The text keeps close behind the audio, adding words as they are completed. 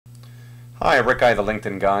Hi, Rick Guy, the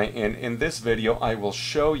LinkedIn Guy, and in this video I will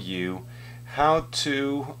show you how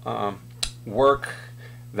to work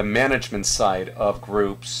the management side of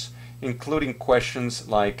groups, including questions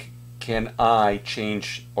like, can I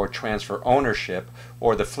change or transfer ownership?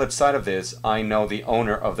 Or the flip side of this, I know the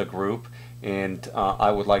owner of the group and I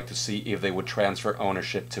would like to see if they would transfer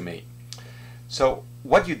ownership to me. So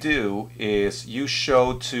what you do is you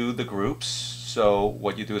show to the groups. So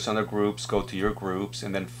what you do is under groups, go to your groups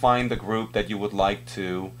and then find the group that you would like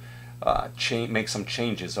to make some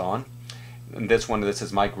changes on. In this one, this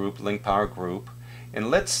is my group, Link Power Group. And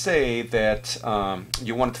let's say that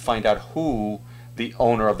you wanted to find out who the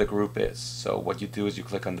owner of the group is. So what you do is you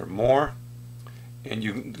click under More and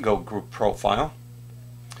you go Group Profile.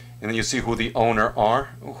 And then you see who the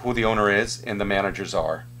owner is and the managers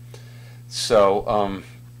are. So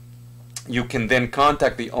you can then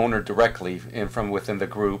contact the owner directly, and from within the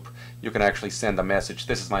group you can actually send a message.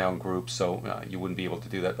 This is my own group, so you wouldn't be able to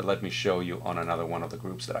do that, but let me show you on another one of the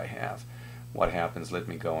groups that I have what happens. Let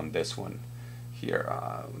me go on this one here.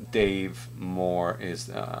 Dave Moore is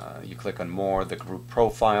you click on More, the group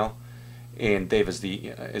profile, and Dave is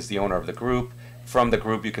the owner of the group. From the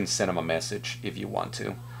group you can send him a message if you want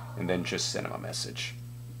to, and then just send him a message,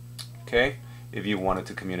 okay, if you wanted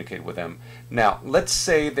to communicate with them. Now let's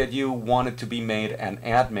say that you wanted to be made an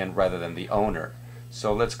admin rather than the owner.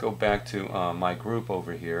 So let's go back to my group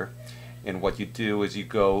over here, and what you do is you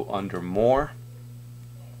go under More,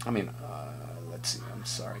 let's see, I'm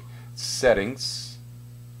sorry, Settings.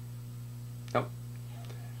 Nope,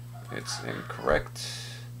 it's incorrect.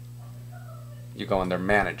 You go under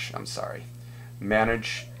Manage, I'm sorry,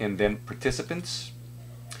 Manage, and then Participants.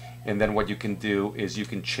 And then what you can do is you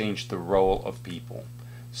can change the role of people.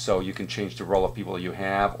 So you can change the role of people you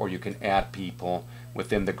have, or you can add people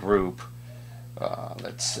within the group.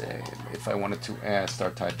 Let's say if I wanted to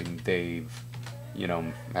start typing Dave,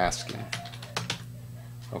 masking.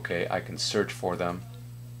 Okay, I can search for them.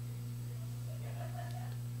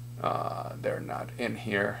 They're not in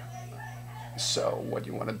here. So what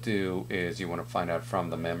you want to do is you want to find out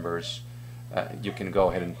from the members. You can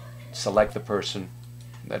go ahead and select the person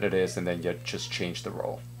that it is, and then you just change the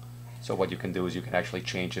role. So what you can do is you can actually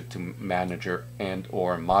change it to manager and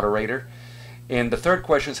or moderator. And the third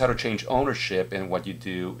question is how to change ownership, and what you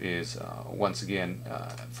do is once again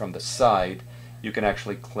from the side you can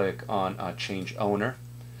actually click on change owner,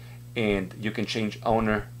 and you can change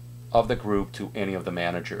owner of the group to any of the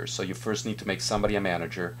managers. So you first need to make somebody a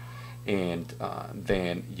manager, and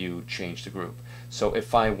then you change the group. So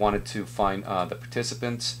if I wanted to find the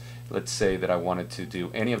participants, let's say that I wanted to do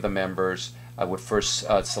any of the members, I would first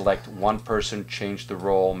select one person, change the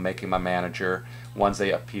role, make him a manager. Once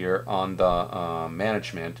they appear on the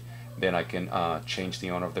management, then I can change the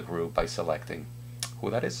owner of the group by selecting who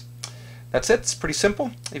that is. That's it. It's pretty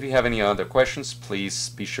simple. If you have any other questions, please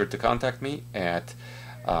be sure to contact me at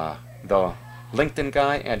the LinkedIn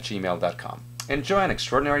Guy at gmail.com. Enjoy an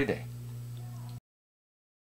extraordinary day.